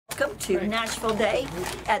welcome to Nashville Day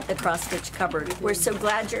at the Cross Stitch Cupboard. We're so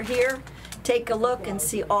glad you're here. Take a look and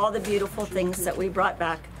see all the beautiful things that we brought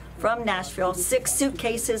back from Nashville. 6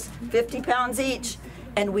 suitcases, 50 pounds each,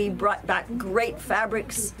 and we brought back great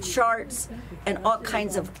fabrics, charts, and all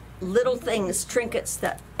kinds of little things, trinkets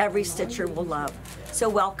that every stitcher will love. So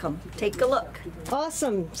welcome. Take a look.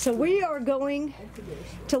 Awesome. So we are going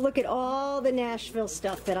to look at all the Nashville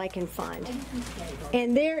stuff that I can find.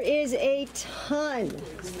 And there is a ton.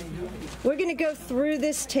 We're going to go through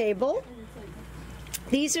this table.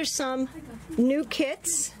 These are some new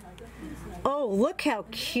kits. Oh, look how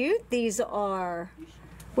cute these are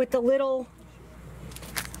with the little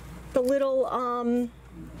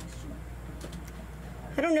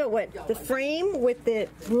I don't know what, the frame with the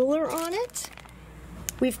ruler on it.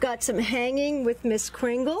 We've got some hanging with Miss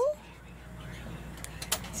Kringle.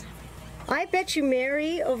 I bet you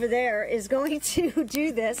Mary over there is going to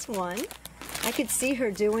do this one. I could see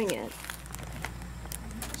her doing it.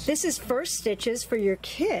 This is first stitches for your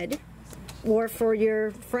kid or for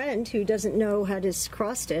your friend who doesn't know how to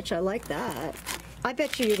cross stitch. I like that. I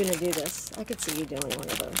bet you're going to do this. I could see you doing one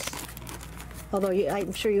of those. Although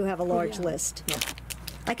I'm sure you have a large list. Yeah.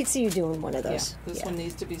 I could see you doing one of those. Yeah, this one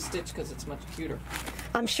needs to be stitched because it's much cuter.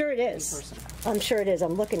 I'm sure it is. I'm sure it is.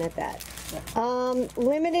 I'm looking at that. Yeah.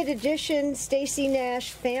 Limited edition Stacy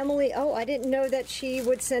Nash family. Oh, I didn't know that she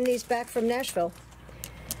would send these back from Nashville.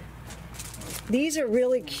 These are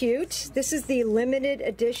really cute. This is the limited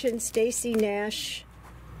edition Stacy Nash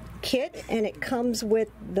kit, and it comes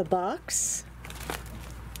with the box.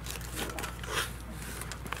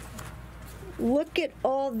 Look at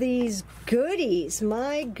all these goodies.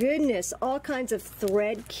 My goodness, all kinds of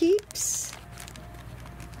thread keeps.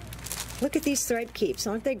 Look at these thread keeps.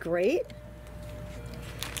 Aren't they great?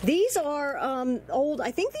 These are old,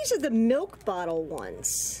 I think these are the milk bottle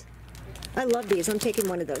ones. I love these. I'm taking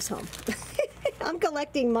one of those home. I'm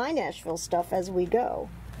collecting my Nashville stuff as we go.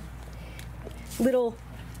 Little,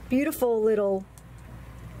 beautiful little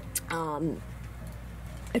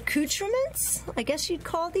accoutrements, I guess you'd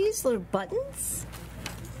call these, little buttons.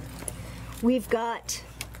 We've got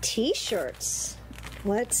t-shirts.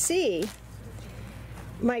 Let's see.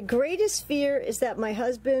 My greatest fear is that my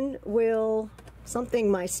husband will,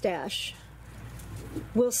 my stash,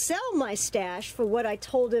 will sell my stash for what I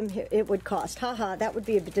told him it would cost. Haha, that would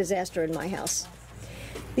be a disaster in my house.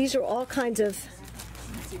 These are all kinds of,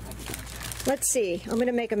 let's see, I'm going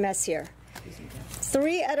to make a mess here.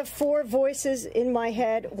 3 out of 4 voices in my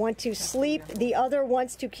head want to sleep. The other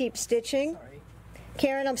wants to keep stitching.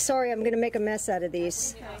 Karen, I'm sorry, I'm going to make a mess out of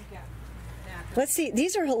these. Let's see.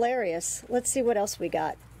 These are hilarious. Let's see what else we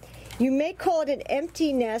got. You may call it an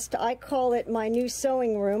empty nest. I call it my new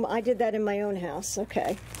sewing room. I did that in my own house.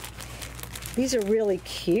 Okay. These are really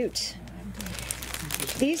cute.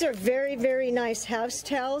 These are very, very nice house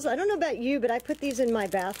towels. I don't know about you, but I put these in my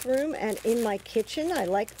bathroom and in my kitchen. I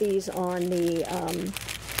like these on the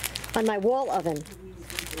on my wall oven.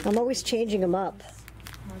 I'm always changing them up.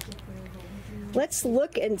 Let's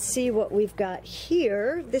look and see what we've got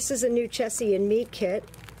here. This is a new Chessie and Me kit.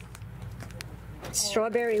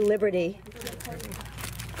 Strawberry Liberty.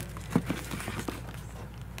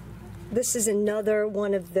 This is another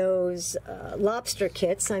one of those lobster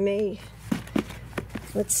kits.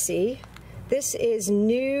 Let's see. This is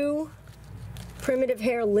new primitive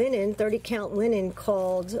hair linen, 30 count linen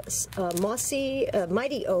called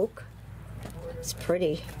Mighty Oak. It's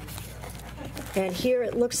pretty. And here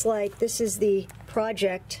it looks like this is the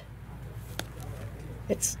project.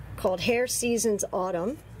 It's called Hair Seasons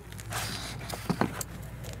Autumn.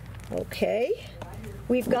 Okay.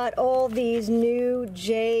 We've got all these new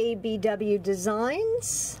JBW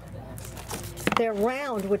designs. They're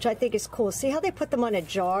round, which I think is cool. See how they put them on a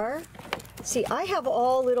jar? See, I have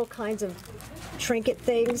all little kinds of trinket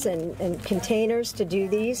things and containers to do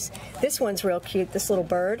these. This one's real cute, this little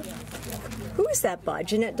bird. Who is that by?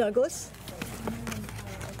 Jeanette Douglas?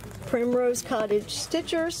 Primrose Cottage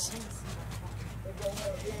Stitchers.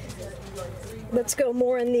 Let's go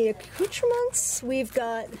more in the accoutrements. We've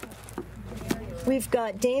got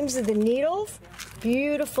Dames of the Needle.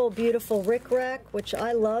 Beautiful, beautiful rickrack, which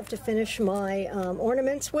I love to finish my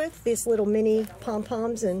ornaments with, these little mini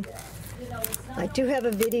pom-poms, and I do have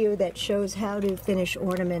a video that shows how to finish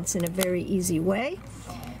ornaments in a very easy way.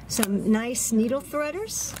 Some nice needle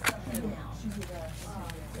threaders.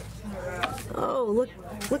 Oh,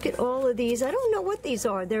 look at all of these. I don't know what these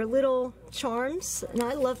are. They're little charms, and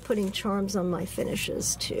I love putting charms on my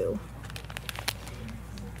finishes too.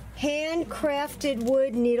 Handcrafted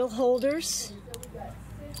wood needle holders.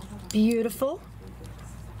 Beautiful.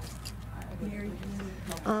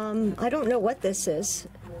 I don't know what this is.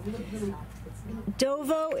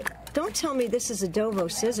 Dovo, don't tell me this is a Dovo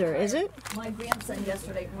scissor, is it? My grandson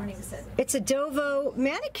yesterday morning said, It's a Dovo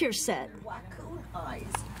manicure set. raccoon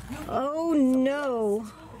eyes. Oh no.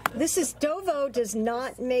 This is, Dovo does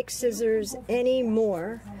not make scissors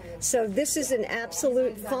anymore. So this is an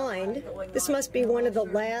absolute find. This must be one of the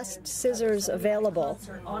last scissors available.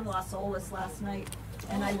 On Las Olas last night,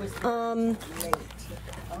 and I was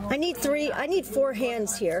I need 4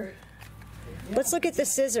 hands here. Let's look at the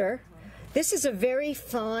scissor. This is a very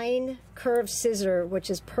fine curved scissor, which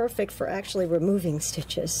is perfect for actually removing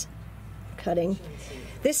stitches, cutting.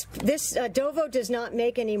 This Dovo does not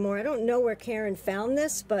make anymore. I don't know where Karen found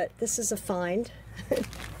this, but this is a find.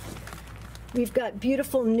 We've got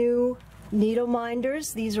beautiful new needle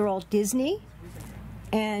minders. These are all Disney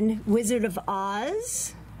and Wizard of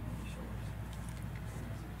Oz.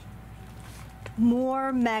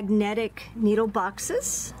 More magnetic needle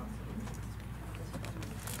boxes.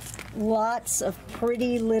 Lots of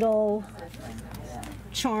pretty little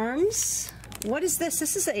charms. What is this?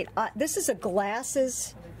 This is a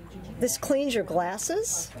glasses. This cleans your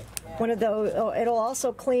glasses. One of those. Oh, it'll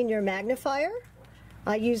also clean your magnifier.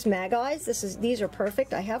 I use Mag Eyes. These are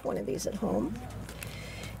perfect. I have one of these at home.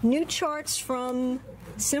 New charts from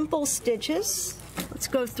Simple Stitches. Let's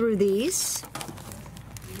go through these.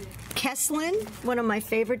 Kesslin, one of my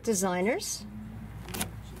favorite designers.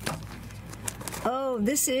 Oh,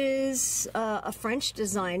 this is a French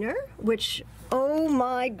designer, which, oh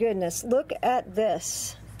my goodness, look at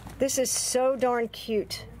this. This is so darn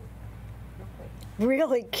cute.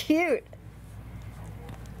 Really cute.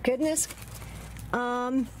 Goodness.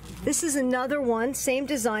 This is another one, same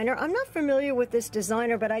designer. I'm not familiar with this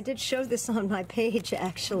designer, but I did show this on my page,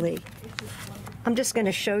 actually. I'm just going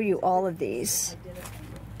to show you all of these.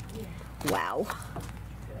 Wow.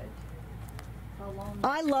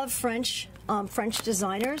 I love French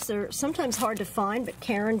designers. They're sometimes hard to find, but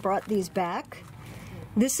Karen brought these back.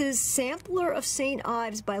 This is Sampler of St.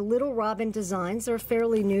 Ives by Little Robin Designs. They're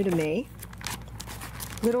fairly new to me.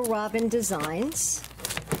 Little Robin Designs.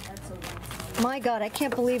 My God, I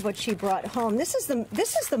can't believe what she brought home. This is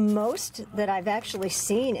the most that I've actually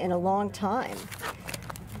seen in a long time.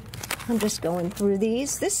 I'm just going through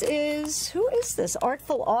these. This is, who is this?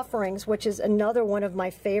 Artful Offerings, which is another one of my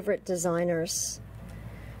favorite designers.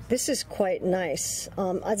 This is quite nice.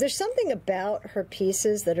 There's something about her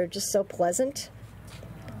pieces that are just so pleasant.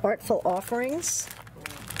 Artful Offerings.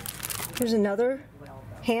 Here's another,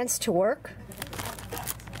 Hands to Work.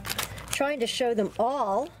 Trying to show them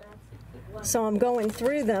all, so I'm going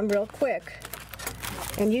through them real quick.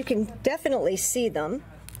 And you can definitely see them.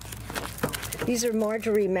 These are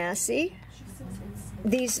Marjorie Massey.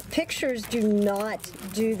 These pictures do not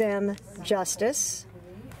do them justice.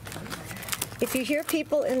 If you hear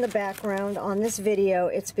people in the background on this video,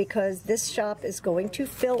 it's because this shop is going to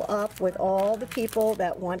fill up with all the people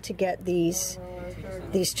that want to get these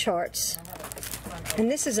charts.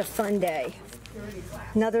 And this is a fun day.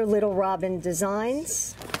 Another Little Robin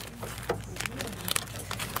Designs.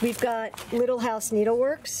 We've got Little House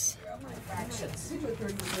Needleworks.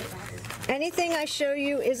 Anything I show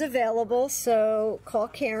you is available, so call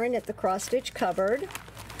Karen at the Cross Stitch Cupboard.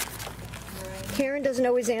 Karen doesn't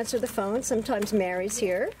always answer the phone. Sometimes Mary's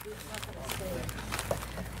here.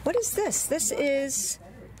 What is this? This is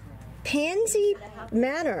Pansy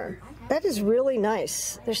Manor. That is really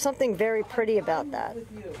nice. There's something very pretty about that.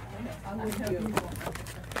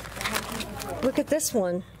 Look at this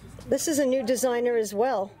one. This is a new designer as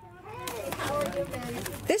well.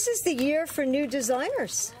 This is the year for new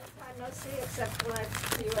designers.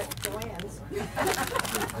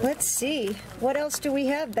 Let's see. What else do we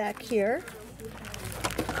have back here?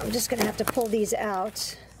 I'm just going to have to pull these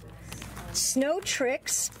out. Snow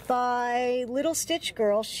Tricks by Little Stitch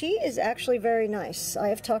Girl. She is actually very nice. I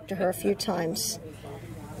have talked to her a few times.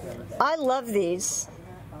 I love these.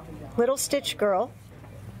 Little Stitch Girl.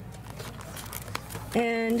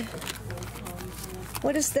 And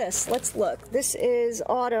what is this? Let's look. This is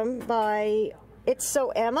Autumn by It's So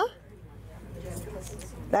Emma.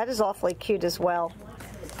 That is awfully cute as well.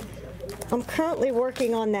 I'm currently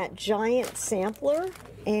working on that giant sampler,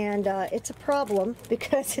 and it's a problem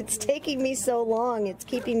because it's taking me so long. It's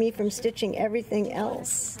keeping me from stitching everything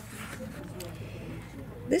else.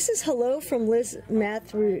 This is Hello from Liz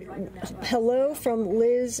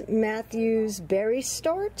Matthews Berry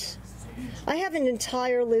Start. I have an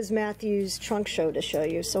entire Liz Matthews trunk show to show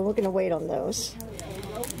you, so we're going to wait on those.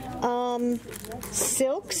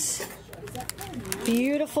 Silks.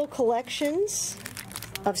 Beautiful collections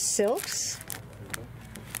of silks.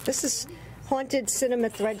 This is Haunted Cinema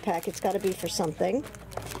Thread Pack. It's got to be for something.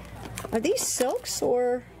 Are these silks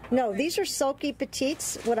or No, these are sulky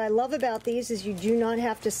petites. What I love about these is you do not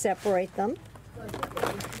have to separate them.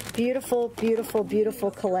 Beautiful, beautiful,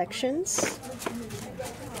 beautiful collections.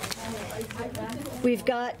 We've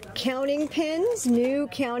got counting pins, new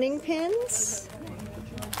counting pins.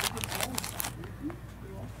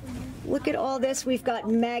 Look at all this. We've got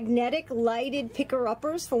magnetic lighted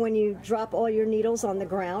picker-uppers for when you drop all your needles on the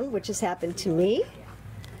ground, which has happened to me.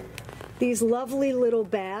 These lovely little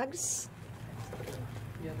bags.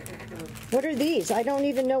 What are these? I don't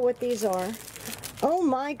even know what these are. Oh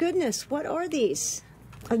my goodness, what are these?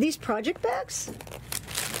 Are these project bags?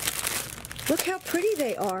 Look how pretty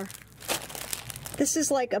they are. This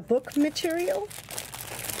is like a book material.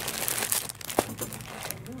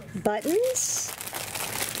 Buttons.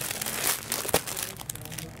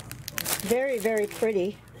 Very, very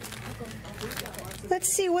pretty.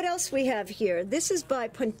 Let's see what else we have here. This is by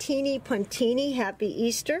Puntini Puntini. Happy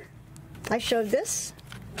Easter. I showed this.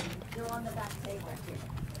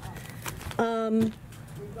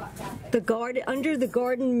 The garden, Under the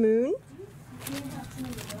Garden Moon.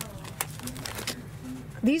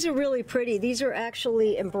 These are really pretty. These are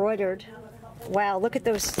actually embroidered. Wow, look at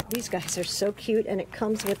those. These guys are so cute, and it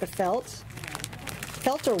comes with the felt.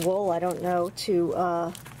 Felt or wool, I don't know.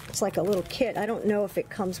 It's like a little kit. I don't know if it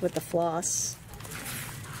comes with the floss.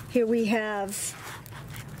 Here we have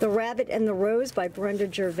The Rabbit and the Rose by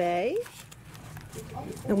Brenda Gervais.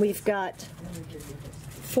 And we've got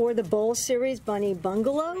For the Bowl series, Bunny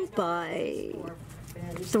Bungalow by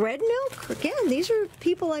Thread Milk. Again, these are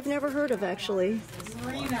people I've never heard of, actually.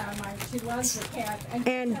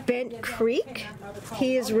 And Bent Creek,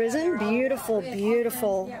 He is Risen. Beautiful,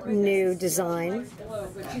 beautiful new design.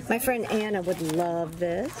 My friend Anna would love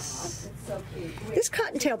this. This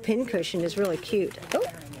cottontail pincushion is really cute.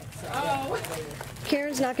 Oh.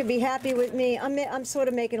 Karen's not going to be happy with me. I'm sort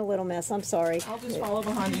of making a little mess. I'm sorry. I'll just follow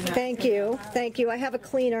behind you now. Thank you. Thank you. I have a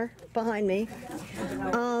cleaner behind me.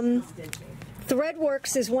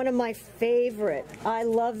 Threadworks is one of my favorite. I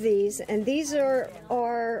love these. And these are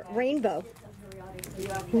rainbow.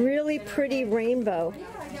 Really pretty rainbow.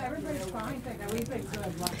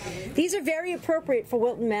 These are very appropriate for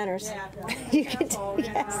Wilton Manors. You can,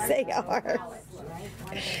 yes, they are.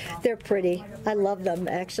 They're pretty. I love them,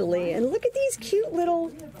 actually. And look at these cute little,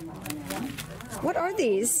 what are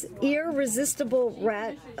these? Irresistible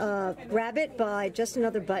Rabbit by Just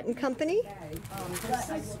Another Button Company.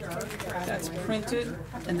 That's printed,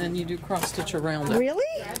 and then you do cross stitch around it.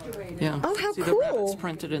 Really? Yeah. Oh, how See, cool. the rabbit's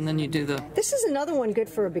printed, and then you do the... This is another one good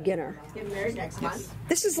for a beginner.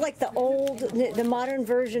 This is like the modern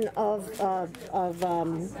version of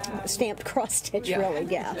stamped cross stitch, really,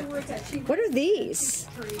 yeah. What are these?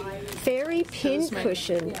 Fairy pin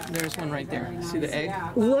cushion. There's one right there. See the egg?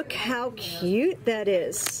 Look how cute that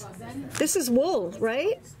is. This is wool,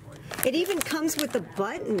 right? It even comes with the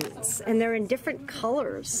buttons, and they're in different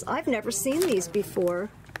colors. I've never seen these before.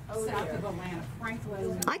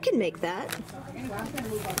 I can make that.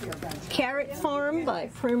 Carrot Farm by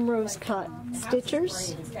Primrose Cut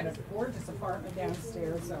Stitchers.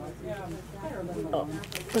 Oh,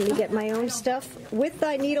 let me get my own stuff. With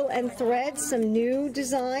Thy Needle and Thread, some new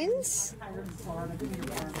designs.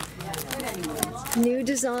 New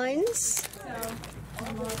designs.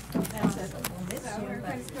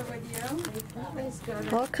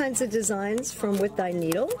 All kinds of designs from With Thy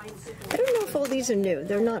Needle. I don't know if all these are new.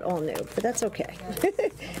 They're not all new, but that's okay.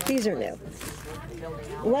 These are new.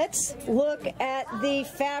 Let's look at the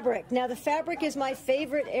fabric. Now, the fabric is my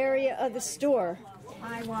favorite area of the store.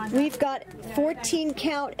 We've got 14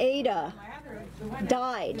 count Aida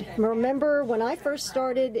dyed. Remember when I first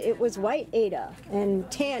started, it was white Aida and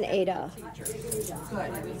tan Aida.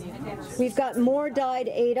 We've got more dyed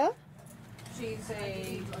Aida.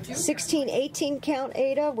 16, 18 count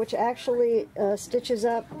Aida, which actually stitches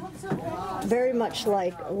up very much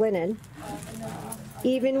like linen.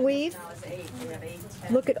 Even weave.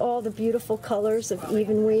 Look at all the beautiful colors of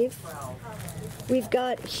even weave. We've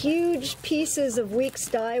got huge pieces of Weeks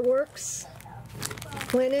Dye Works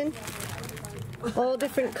linen, all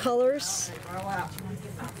different colors.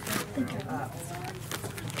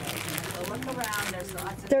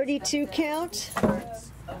 32 count.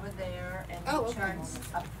 Over there and the charts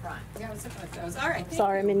up front. All right.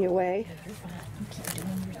 Sorry, I'm in your way.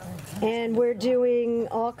 And we're doing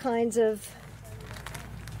all kinds of...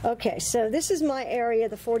 Okay, so this is my area,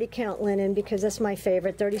 the 40 count linen, because that's my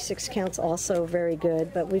favorite. 36 counts also very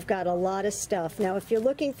good, but we've got a lot of stuff. Now, if you're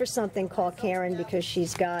looking for something, call Karen, because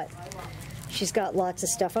she's got lots of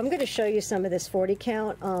stuff. I'm going to show you some of this 40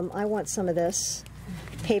 count. I want some of this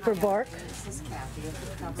paper bark.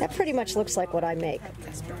 That pretty much looks like what I make.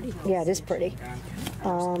 Yeah, it is pretty.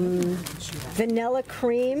 Vanilla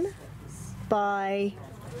Cream by,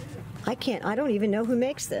 I don't even know who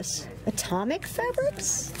makes this. Atomic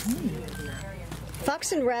Fabrics?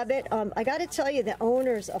 Fox and Rabbit, I got to tell you, the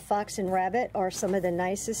owners of Fox and Rabbit are some of the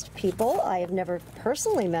nicest people. I have never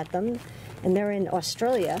personally met them, and they're in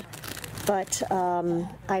Australia. But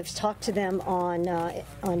I've talked to them on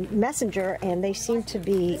Messenger, and they seem to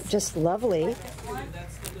be just lovely.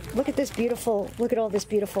 Look at this beautiful, look at all this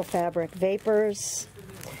beautiful fabric. Vapors.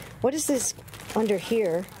 What is this under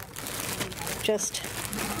here? Just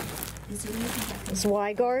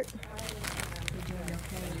Zweigart.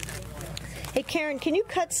 Hey, Karen, can you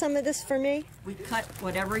cut some of this for me? We cut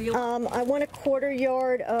whatever you want. I want a 1/4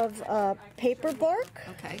 yard of paper bark.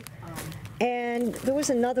 Okay. And there was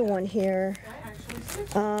another one here.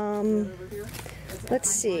 Let's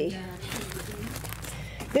see.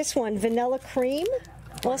 This one, Vanilla Cream.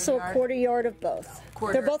 Also a 1/4 yard of both.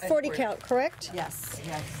 They're both 40 count, correct? Yes.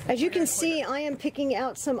 Yes. As you can see, I am picking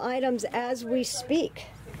out some items as we speak.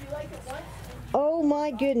 Oh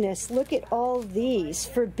my goodness, look at all these.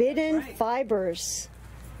 Forbidden fibers.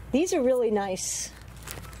 These are really nice.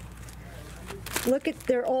 Look at,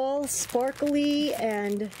 they're all sparkly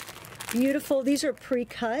and beautiful. These are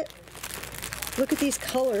pre-cut. Look at these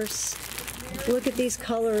colors. Look at these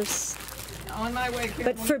colors. On my way, Karen.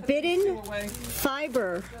 But forbidden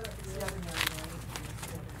fiber.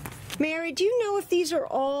 Mary, do you know if these are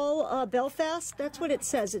all Belfast? That's what it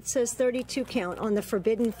says. It says 32 count on the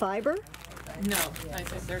forbidden fiber. No, I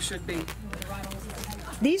think there should be.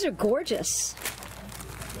 These are gorgeous.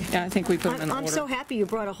 Yeah, I think we put them in I'm order. so happy you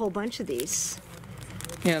brought a whole bunch of these.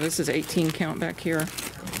 Yeah, this is 18 count back here.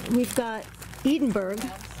 We've got Edinburgh.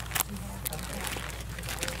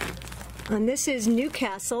 And this is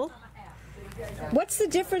Newcastle. What's the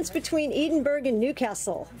difference between Edinburgh and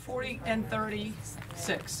Newcastle? 40 and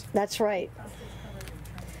 36. That's right.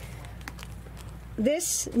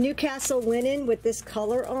 This Newcastle linen with this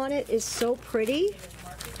color on it is so pretty.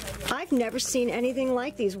 I've never seen anything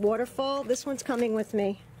like these. Waterfall, this one's coming with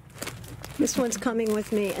me. This one's coming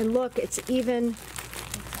with me. And look, it's even,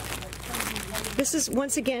 this is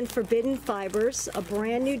once again Forbidden Fibers, a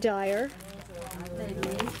brand new dyer.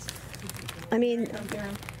 I mean,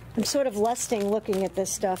 I'm sort of lusting looking at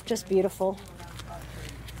this stuff, just beautiful.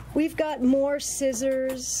 We've got more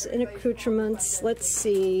scissors and accoutrements. Let's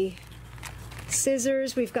see.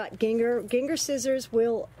 Scissors, we've got Ginger. Ginger scissors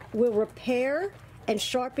will repair and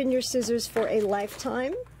sharpen your scissors for a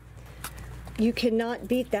lifetime. You cannot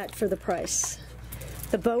beat that for the price.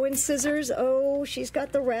 The Bowen scissors, oh, she's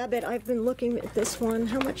got the rabbit. I've been looking at this one.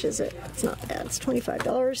 How much is it? It's not bad. It's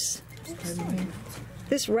 $25.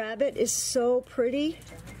 This rabbit is so pretty.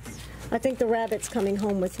 I think the rabbit's coming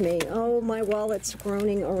home with me. Oh, my wallet's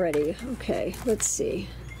groaning already. Okay, let's see.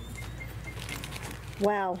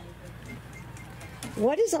 Wow.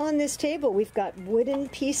 What is on this table? We've got wooden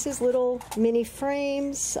pieces, little mini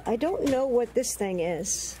frames. I don't know what this thing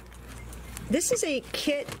is. This is a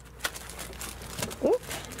kit. Oop,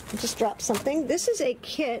 I just dropped something. This is a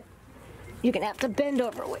kit. You're going to have to bend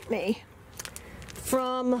over with me.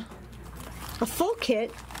 From a full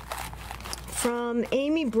kit from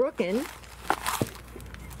Amy Brooken.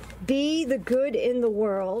 Be the good in the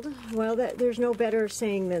world. Well, there's no better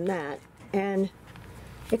saying than that. And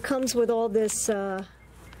it comes with all this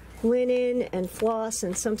linen and floss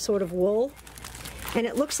and some sort of wool. And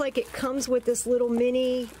it looks like it comes with this little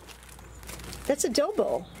mini, that's a dough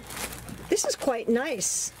bowl. This is quite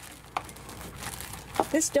nice.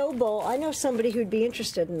 This dough bowl, I know somebody who'd be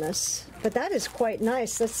interested in this, but that is quite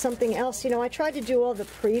nice. That's something else. You know, I tried to do all the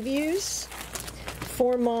previews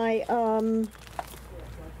for my,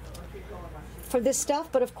 for this stuff,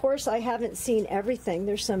 but of course I haven't seen everything.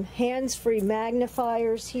 There's some hands-free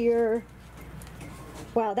magnifiers here.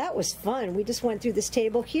 Wow, that was fun. We just went through this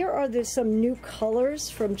table. Here are some new colors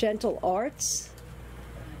from Gentle Arts.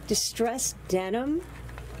 Distressed denim.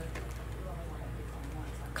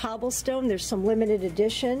 Cobblestone, there's some limited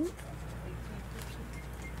edition.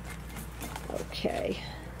 Okay.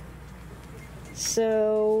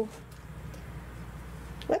 So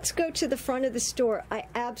let's go to the front of the store. I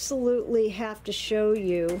absolutely have to show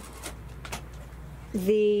you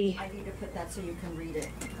the... I need to put that so you can read it.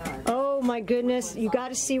 Oh my goodness, you got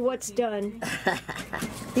to see what's done.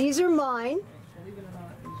 These are mine.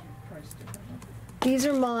 These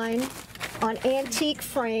are mine on antique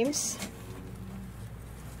frames.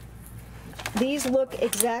 These look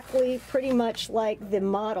exactly pretty much like the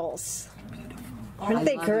models. Aren't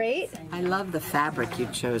they great? I love the fabric you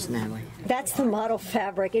chose, Natalie. That's the model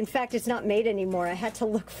fabric. In fact, it's not made anymore. I had to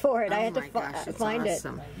look for it. I had to find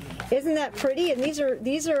awesome. it. Isn't that pretty? And these are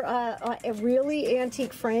really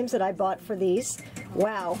antique frames that I bought for these.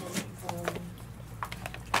 Wow.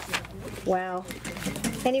 Wow.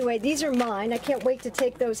 Anyway, these are mine. I can't wait to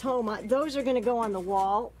take those home. Those are going to go on the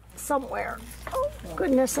wall somewhere. Oh,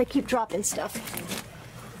 goodness, I keep dropping stuff.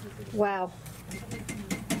 Wow.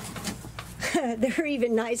 They're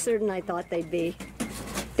even nicer than I thought they'd be.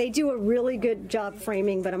 They do a really good job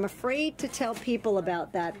framing, but I'm afraid to tell people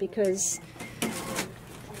about that because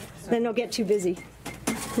then they'll get too busy.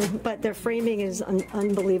 But their framing is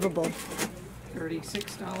unbelievable.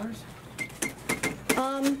 $36.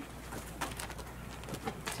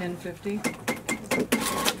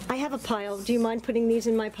 $10.50. I have a pile. Do you mind putting these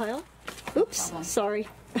in my pile? Oops, sorry.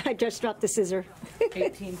 I just dropped the scissor.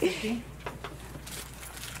 $18.50.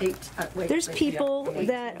 There's people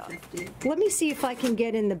that, let me see if I can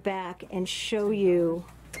get in the back and show you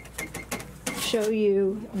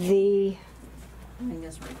the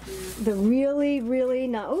really, really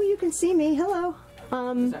not, oh, you can see me, hello.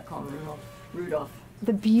 Is that called Rudolph?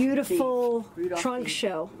 The beautiful trunk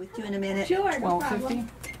show. With you in a minute. Sure. $12.50.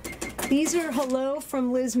 These are Hello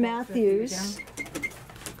from Liz Matthews.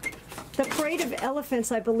 The Parade of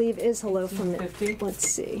Elephants, I believe, is Hello from it. Let's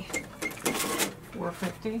see.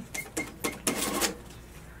 $4.50.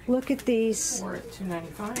 Look at these. We're at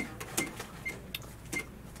 $2.95.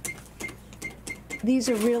 These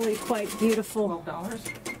are really quite beautiful.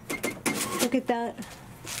 $12. Look at that.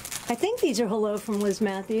 I think these are Hello from Liz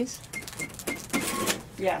Matthews.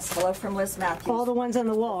 Yes, Hello from Liz Matthews. All the ones on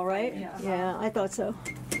the wall, right? Yeah. Yeah, I thought so.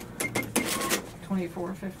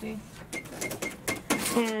 $24.50.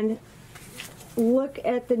 And look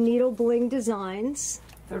at the needle bling designs.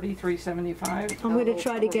 $33.75. I'm going to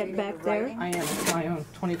try to get back there. I am at my own.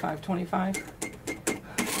 $25.25.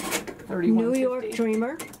 $31.50. New York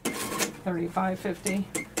Dreamer.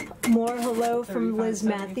 $35.50. More Hello from Liz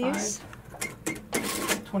Matthews.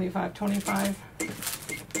 $25.25.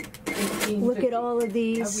 Look at all of Have we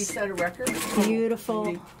these. set a record?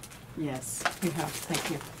 Beautiful. Yes. You have. Thank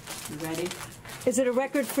you. You ready? Is it a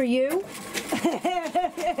record for you?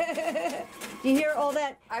 You hear all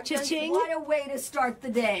that cha-ching? What a way to start the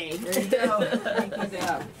day. There you go. Thank you,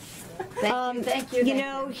 Deb. Thank you. You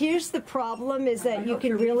know, here's the problem is that you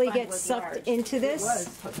can really get sucked into this.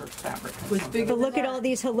 Put her fabric. But look at all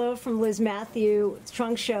these Hello from Liz Matthews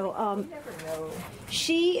trunk show.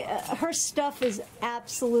 Her stuff is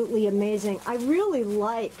absolutely amazing. I really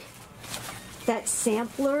like that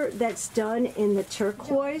sampler that's done in the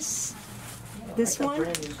turquoise. This one.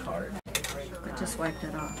 I just wiped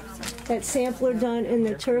it off. So That sampler done in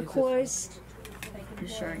the turquoise. you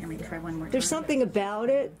sure? I mean, try one more time. There's something about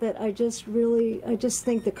it that I just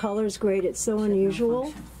think the color's great. It's so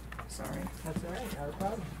unusual. Sorry. That's all right. Not a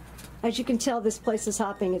problem. As you can tell, this place is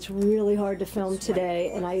hopping. It's really hard to film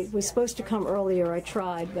today, and I was supposed to come earlier. I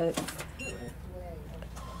tried, but...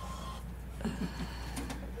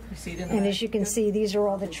 And as you can see, these are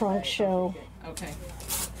all the trunk show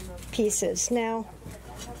pieces. Now,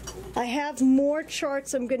 I have more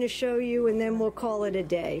charts I'm going to show you, and then we'll call it a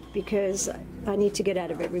day, because I need to get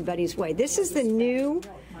out of everybody's way. This is the new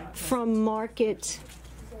From Market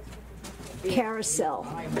carousel.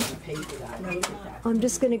 I'm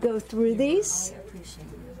just going to go through these.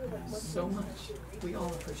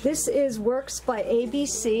 This is Works by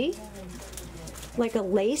ABC, like a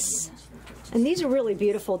lace. And these are really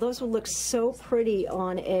beautiful. Those will look so pretty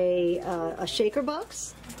on a shaker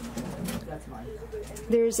box.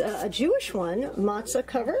 There's a Jewish one, matzah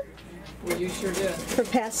cover. Well, you sure did. For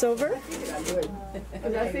Passover.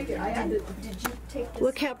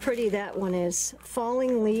 Look how pretty that one is.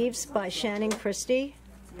 Falling Leaves by Shannon Christie.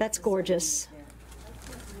 That's gorgeous.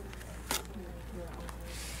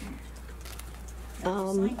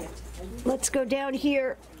 Let's go down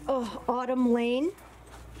here. Oh, Autumn Lane.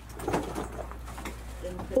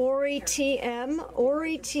 Ori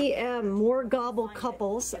TM, More Gobble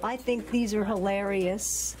Couples. I think these are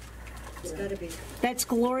hilarious. That's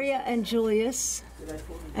Gloria and Julius,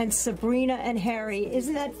 and Sabrina and Harry.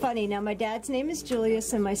 Isn't that funny? Now, my dad's name is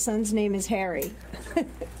Julius, and my son's name is Harry.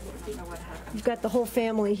 We've got the whole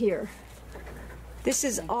family here. This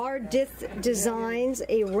is Ardith Designs,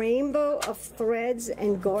 a rainbow of threads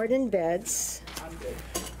and garden beds.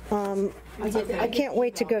 I can't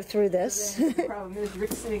wait to go through this. The problem is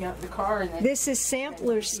Rick's sitting out in the car. And This is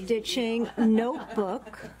Sampler Stitching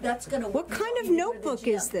Notebook. What kind of notebook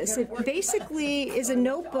is this? It basically is a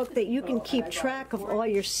notebook that you can keep track of all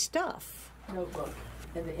your stuff.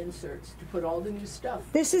 and the inserts to put all the new stuff.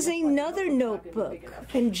 This is another notebook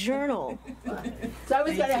and journal. So I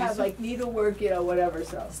was going to have like needlework, you know, whatever,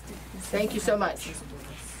 so. Thank you so much.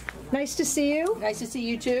 Nice to see you. Nice to see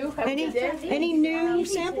you too. Have a good day. Any new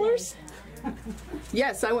samplers?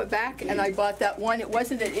 Yes, I went back and I bought that one. It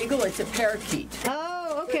wasn't an eagle, it's a parakeet.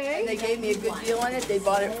 Oh, And okay. they gave me a good deal on it. They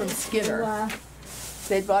bought it from Skinner.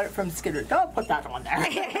 They bought it from Skinner. Don't put that on there.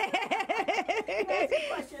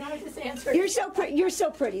 You're so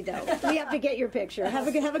pretty though. We have to get your picture. Have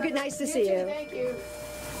a good nice to see you. Thank you.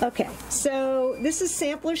 Okay, so this is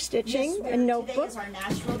sampler stitching and Today notebook. is our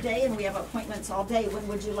Nashville day, and we have appointments all day. When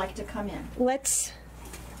would you like to come in? Let's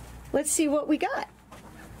see what we got.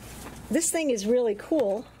 This thing is really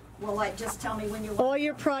cool. Well, just tell me when you All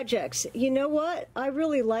your projects. You know what? I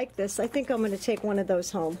really like this. I think I'm going to take one of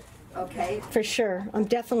those home. Okay, For sure. I'm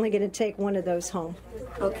definitely going to take one of those home.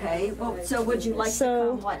 okay. Well, so would you like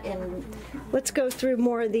So- to come, what, in, Let's go through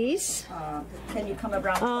more of these. can you come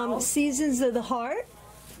around 12? Seasons of the Heart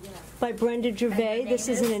by Brenda Gervais. This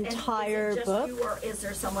is an And entire is it just book. you, or is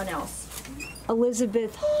there someone else?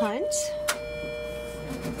 Elizabeth Hunt.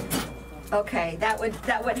 Okay, that would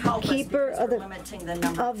help Keeper us of because we're the- limiting the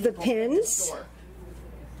number of the people in the pins. store.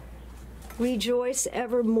 Rejoice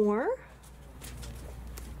Evermore.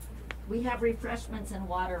 We have refreshments and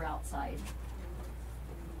water outside.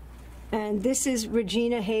 And this is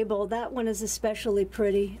Regina Habel. That one is especially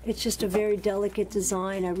pretty. It's just a very delicate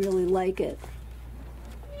design. I really like it.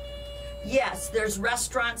 Yes, there's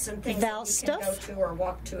restaurants and things Val that you can go stuff? to or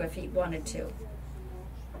walk to if you wanted to.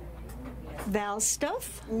 Val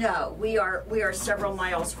stuff. No, we are several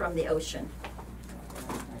miles from the ocean.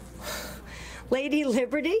 Lady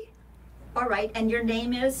Liberty. All right, and your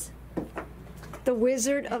name is? The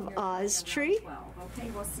Wizard of Oz tree. Well, okay,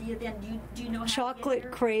 we'll see you then. Do you know how to get Chocolate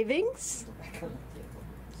here? Cravings.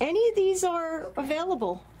 Any of these are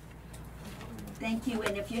available. Thank you,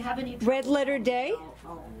 and if you have any Red Letter Day.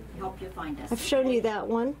 I'll help you find us. I've shown you that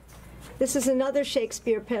one. This is another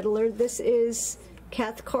Shakespeare peddler. This is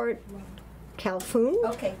Cathcart Calhoun.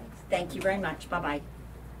 Okay, thank you very much. Bye-bye.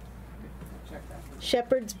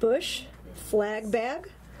 Shepherd's Bush. Flag Bag.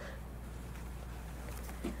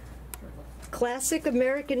 Classic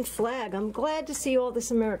American Flag. I'm glad to see all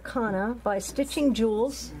this Americana by Stitching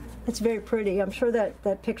Jewels. It's very pretty. I'm sure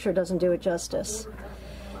that picture doesn't do it justice.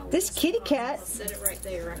 This kitty cat Set it right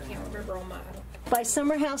there. I can't remember on my. by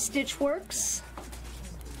Summerhouse Stitchworks.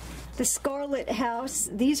 The Scarlet House.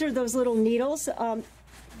 These are those little needles.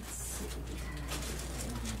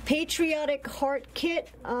 Patriotic Heart Kit.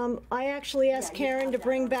 I actually asked Karen to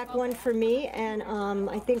bring back one for me, and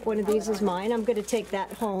I think one of these is mine. I'm going to take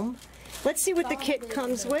that home. Let's see what the kit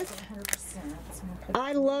comes with.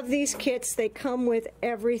 I love these kits. They come with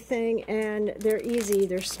everything, and they're easy.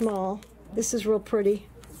 They're small. This is real pretty.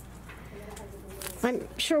 I'm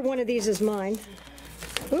sure one of these is mine.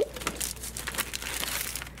 Oop.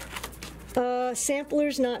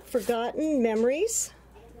 Samplers Not Forgotten, Memories.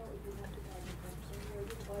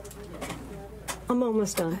 I'm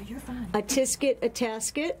almost done. A Tisket, a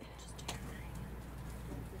Tasket.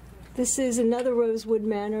 This is another Rosewood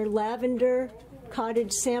Manor, Lavender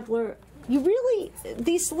Cottage Sampler.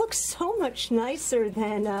 These look so much nicer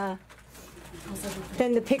than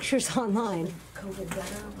the pictures online.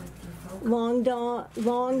 Long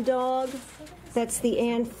Dog, that's the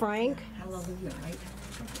Anne Frank.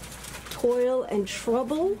 Toil and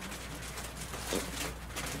Trouble.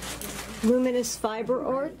 Luminous Fiber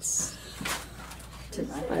Arts.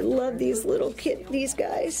 I love these little these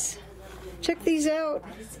guys. Check these out.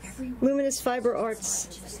 Luminous Fiber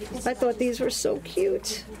Arts. I thought these were so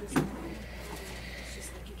cute.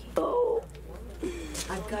 Oh,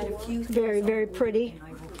 I've got a few. very, very pretty.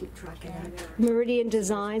 I will keep track of that. Meridian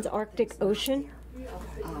Designs, Arctic Ocean.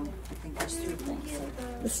 I think there's 3 things.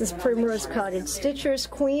 This is Primrose Cottage Stitchers.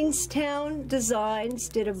 Queenstown Designs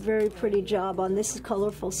did a very pretty job on this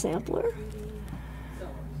colorful sampler.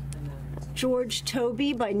 George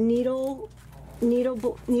Toby by Needlework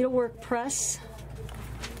Press.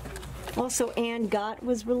 Also Anne Gott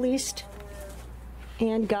was released.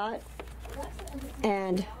 Anne Gott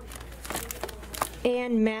and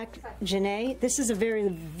Anne McJanae. This is a very,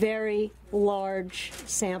 very large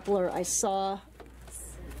sampler. I saw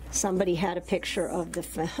somebody had a picture of the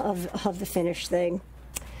finished thing.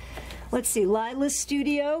 Let's see, Lila's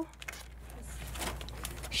Studio.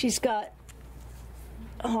 She's got,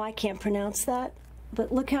 oh, I can't pronounce that,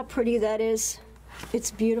 but look how pretty that is.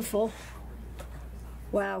 It's beautiful.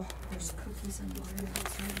 Wow.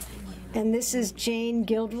 And this is Jane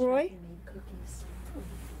Gilderoy.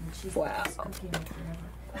 Wow.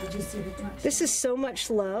 This is So Much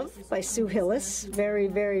Love by Sue Hillis. Very,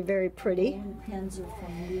 very, very pretty.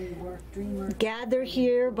 Gather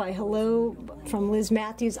Here by Hello from Liz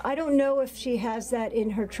Matthews. I don't know if she has that in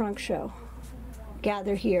her trunk show.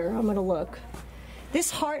 Gather Here. I'm going to look. This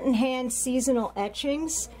Heart and Hand seasonal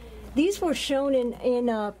etchings. These were shown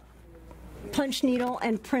in Punch Needle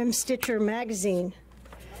and Prim Stitcher magazine.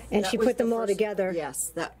 And she put them all together. Yes,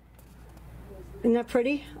 that. Isn't that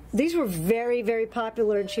pretty? These were very, very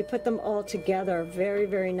popular, and she put them all together. Very,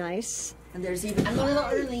 very nice. And there's even. I'm a little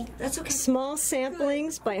early. That's okay. Small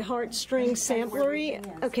Samplings by Heartstring Samplery.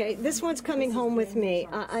 Okay, this one's coming home with me.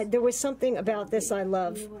 There was something about this I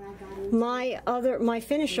love. My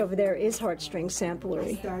finish over there is Heartstring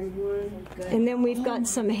Samplery. And then we've got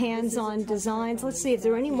some hands-on designs. Let's see, is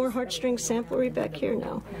there any more Heartstring Samplery back here?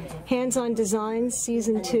 No. Hands-on Designs,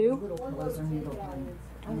 Season 2.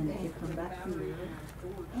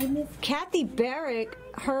 Kathy Barrick,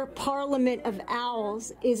 her Parliament of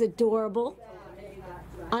Owls is adorable.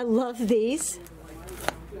 I love these.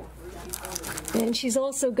 And she's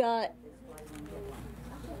also got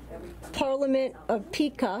Parliament of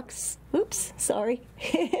Peacocks. Oops, sorry.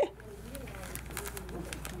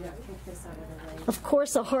 Of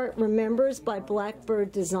course, A Heart Remembers by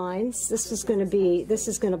Blackbird Designs. This is going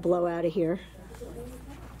to blow out of here.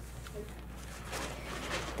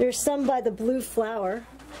 There's some by the Blue Flower.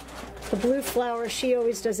 The Blue Flower, she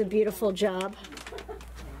always does a beautiful job.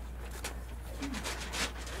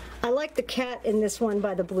 I like the cat in this one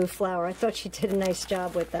by the Blue Flower. I thought she did a nice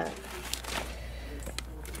job with that.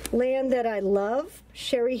 Land That I Love,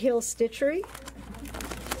 Sherry Hill Stitchery.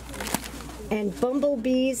 And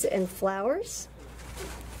Bumblebees and Flowers.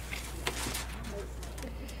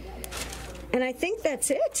 And I think that's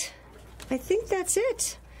it. I think that's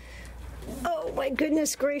it. Oh my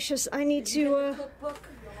goodness gracious, I need to,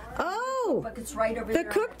 oh, It's right over the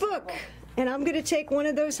there. cookbook. And I'm going to take one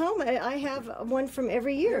of those home. I have one from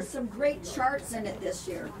every year. There's some great charts in it this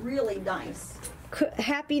year. Really nice.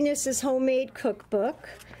 Happiness is Homemade Cookbook.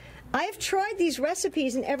 I've tried these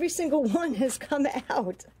recipes and every single one has come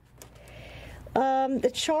out.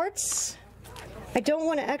 The charts, I don't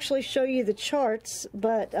want to actually show you the charts,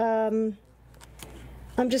 but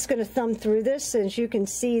I'm just going to thumb through this. As you can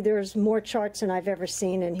see, there's more charts than I've ever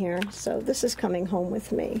seen in here. So this is coming home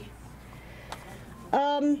with me.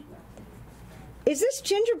 Is this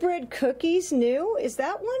gingerbread cookies new? Is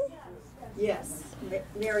that one? Yes,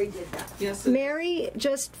 Mary did that. Yes. Mary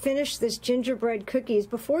just finished this gingerbread cookies.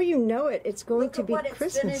 Before you know it, it's going Look to at be what it's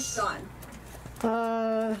Christmas. finished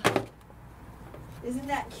on. Isn't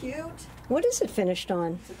that cute? What is it finished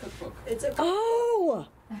on? It's a cookbook. It's a. Oh!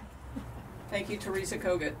 Thank you, Teresa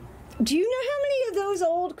Kogut. Do you know how many of those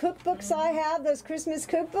old cookbooks I have? Those Christmas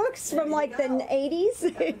cookbooks from like the 80s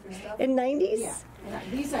and 90s? Yeah,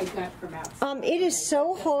 these I got from outside. It is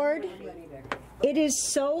so hard. It is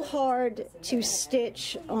so hard to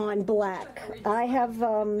stitch on black. I have,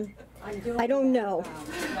 I don't know.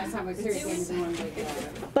 Last time I was here, again,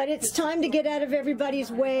 But it's time to get out of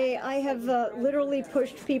everybody's way. I have literally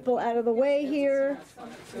pushed people out of the way here.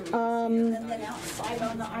 And then outside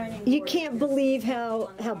on the ironing You board. can't believe how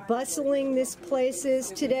bustling this place is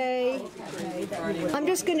today. I'm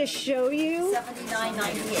just going to show you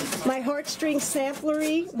 $79.98. my Heartstring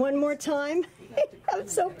Samplery one more time. I'm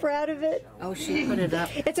so proud of it. Oh, she put it up.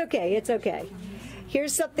 It's okay, it's okay.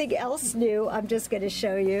 Here's something else new I'm just going to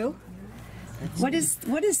show you. What is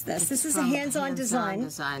this? This is a hands-on design.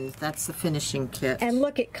 That's the finishing kit. And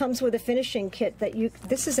look, it comes with a finishing kit that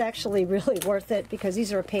this is actually really worth it because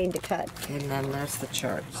these are a pain to cut. And then there's the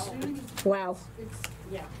charts. Wow.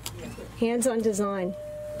 Hands-on design.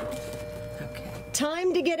 Okay.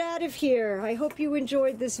 Time to get out of here. I hope you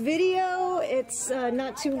enjoyed this video. It's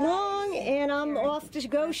not too long, and I'm off to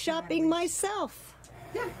go shopping myself.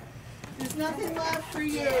 There's nothing left for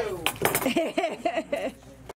you.